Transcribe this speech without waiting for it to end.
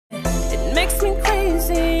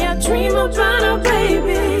crazy. I dream about our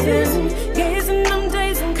babies, gazing them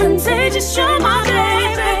days and contagious. You're my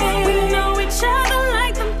baby. We know each other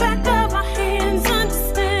like the back of our hands.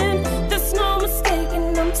 Understand, there's no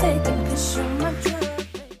mistaking. I'm taking 'cause you're my drug.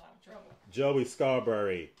 Joey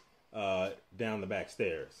Scarbury, Down the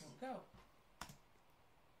Backstairs. Go.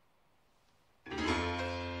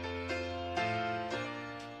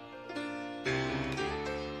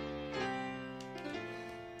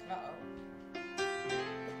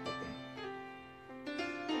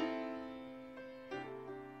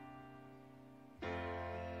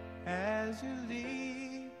 As you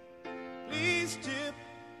leave, please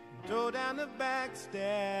tiptoe down the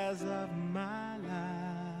backstairs of my life.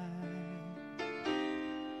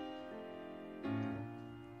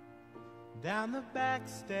 Down the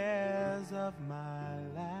backstairs of my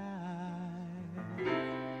life.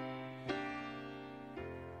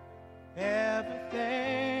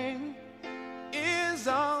 Everything is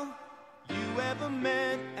all you ever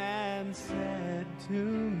meant and said to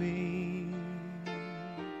me.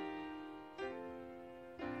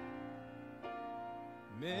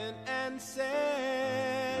 Meant and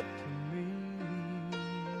said to me.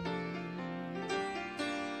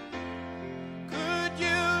 Could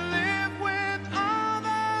you live with all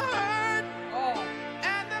the hurt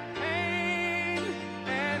and the pain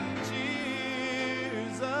and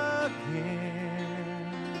tears again?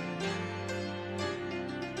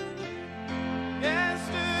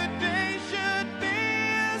 Yesterday should be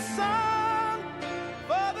a song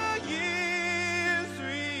for the years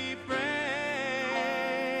refrain.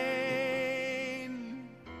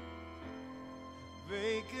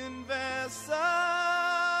 Vacant vessel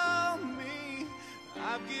me,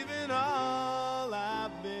 I've given all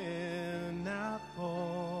I've been out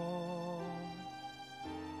for.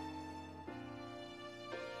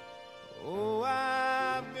 Oh,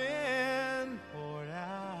 I've been poured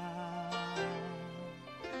out.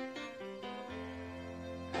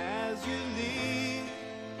 As you leave,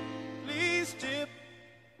 please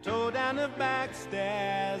tiptoe down the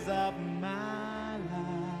backstairs of my life.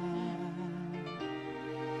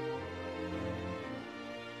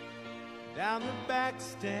 Down the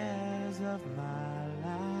backstairs of my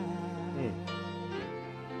life.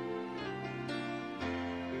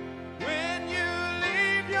 When you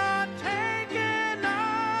leave, you're taking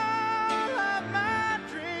all of my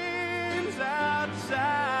dreams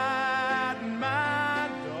outside my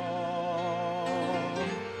door.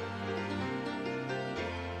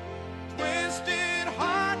 Twisted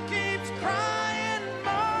heart keeps crying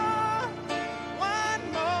more, one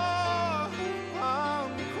more encore.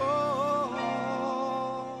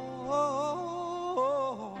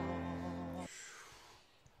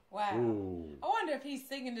 Wow. Ooh. I wonder if he's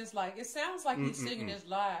singing this like, it sounds like he's singing this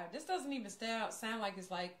live. This doesn't even sound like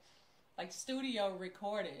it's like studio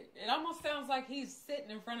recorded. It almost sounds like he's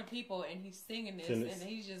sitting in front of people and he's singing this and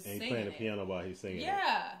he's just and he's singing playing the it. piano while he's singing.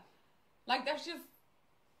 Yeah. Like that's just,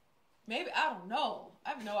 maybe, I don't know. I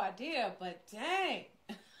have no idea, but dang.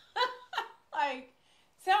 Like,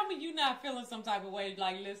 tell me you're not feeling some type of way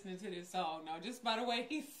like listening to this song. No, just by the way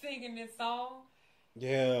he's singing this song.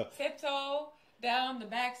 Yeah. Tiptoe down the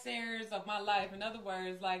backstairs of my life. In other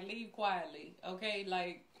words, like, leave quietly, okay?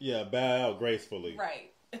 Like, Yeah, bow out gracefully.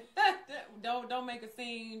 right. Don't make a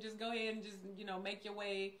scene. Just go ahead and just, make your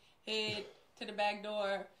way, head to the back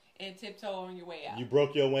door and tiptoe on your way out. You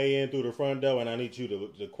broke your way in through the front door, and I need you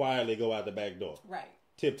to quietly go out the back door. Right.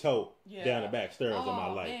 Tiptoe down the backstairs of my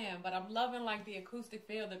Oh life. man, but I'm loving like the acoustic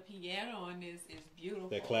feel. The piano on this is beautiful.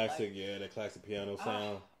 That classic, like, that classic piano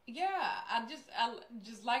sound. Yeah, I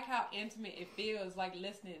just like how intimate it feels, like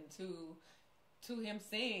listening to him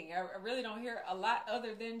sing. I really don't hear a lot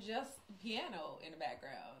other than just piano in the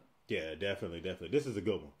background. Yeah, definitely. This is a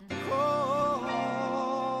good one. Oh,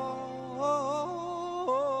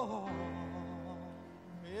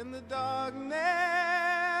 in the darkness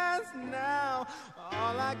now,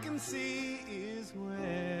 all I can see is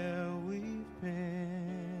where we've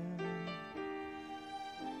been.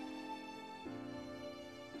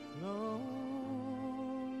 Lord,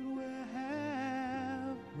 where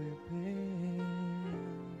have we been?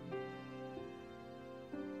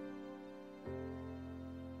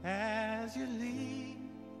 As you leave,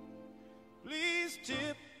 please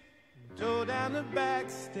tiptoe down the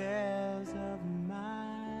backstairs of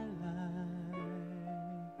my life.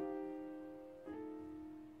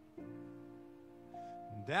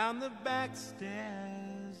 Down the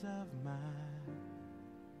backstairs of my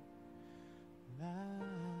life.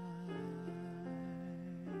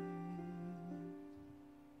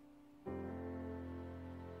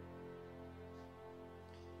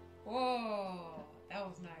 Whoa, that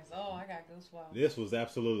was nice. Oh, I gotta goosebumps. This was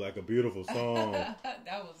absolutely like a beautiful song.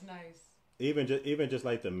 That was nice. Even just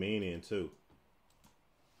like the meaning too.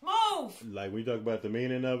 Move. Like we talk about the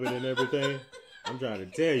meaning of it and everything. I'm trying to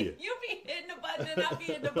tell you. You be hitting the button and I be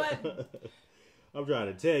hitting the button. I'm trying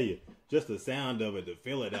to tell you. Just the sound of it, the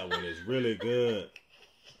feel of that one is really good.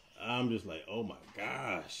 I'm just like, oh my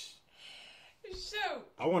gosh. Shoot.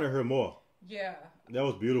 I want to hear more. Yeah. That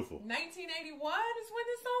was beautiful. 1981 is when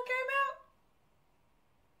this song came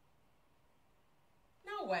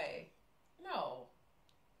out? No way. No.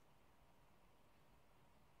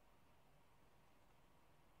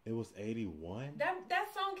 It was 81? That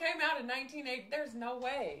song came out in 1980. There's no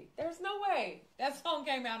way. There's no way. That song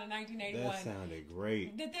came out in 1981. That sounded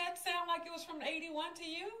great. Did that sound like it was from 81 to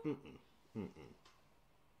you? Mm-mm.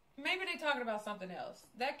 Maybe they're talking about something else.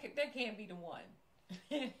 That can't be the one.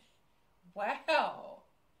 Wow.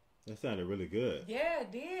 That sounded really good. Yeah,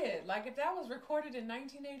 it did. Like if that was recorded in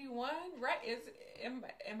 1981, right? Am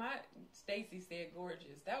I? Stacy said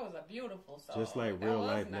gorgeous. That was a beautiful song. Just like That real was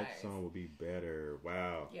life, nice. next song would be better.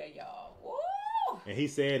 Wow. Yeah, y'all. Woo! And he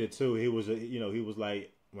said it too. He was, he was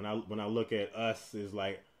like, when I look at us, is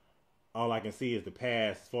like all I can see is the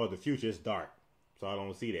past. For the future, it's dark, so I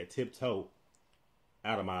don't see that tiptoe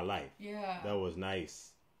out of my life. Yeah. That was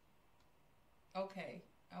nice. Okay.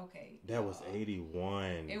 That was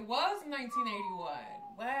 81. It was 1981.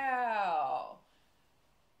 Wow.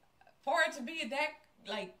 For it to be that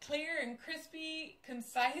like clear and crispy,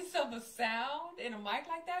 concise of a sound in a mic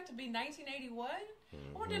like that to be 1981.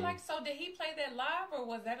 I wonder, like, so did he play that live or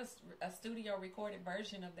was that a studio recorded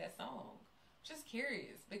version of that song? Just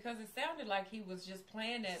curious because it sounded like he was just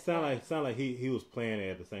playing that. Sound like he was playing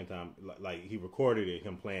it at the same time. Like he recorded it,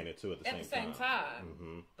 him playing it too at the same time.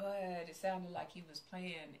 Mm-hmm. But it sounded like he was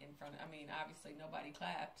playing in front of. I mean, obviously nobody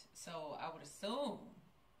clapped, so I would assume.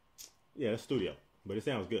 Yeah, it's studio, but it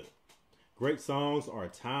sounds good. Great songs are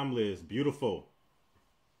timeless, beautiful.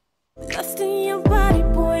 Lust in your body,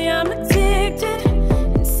 boy, I'm addicted.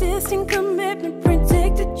 Insisting commitment,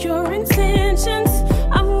 predicted your intentions.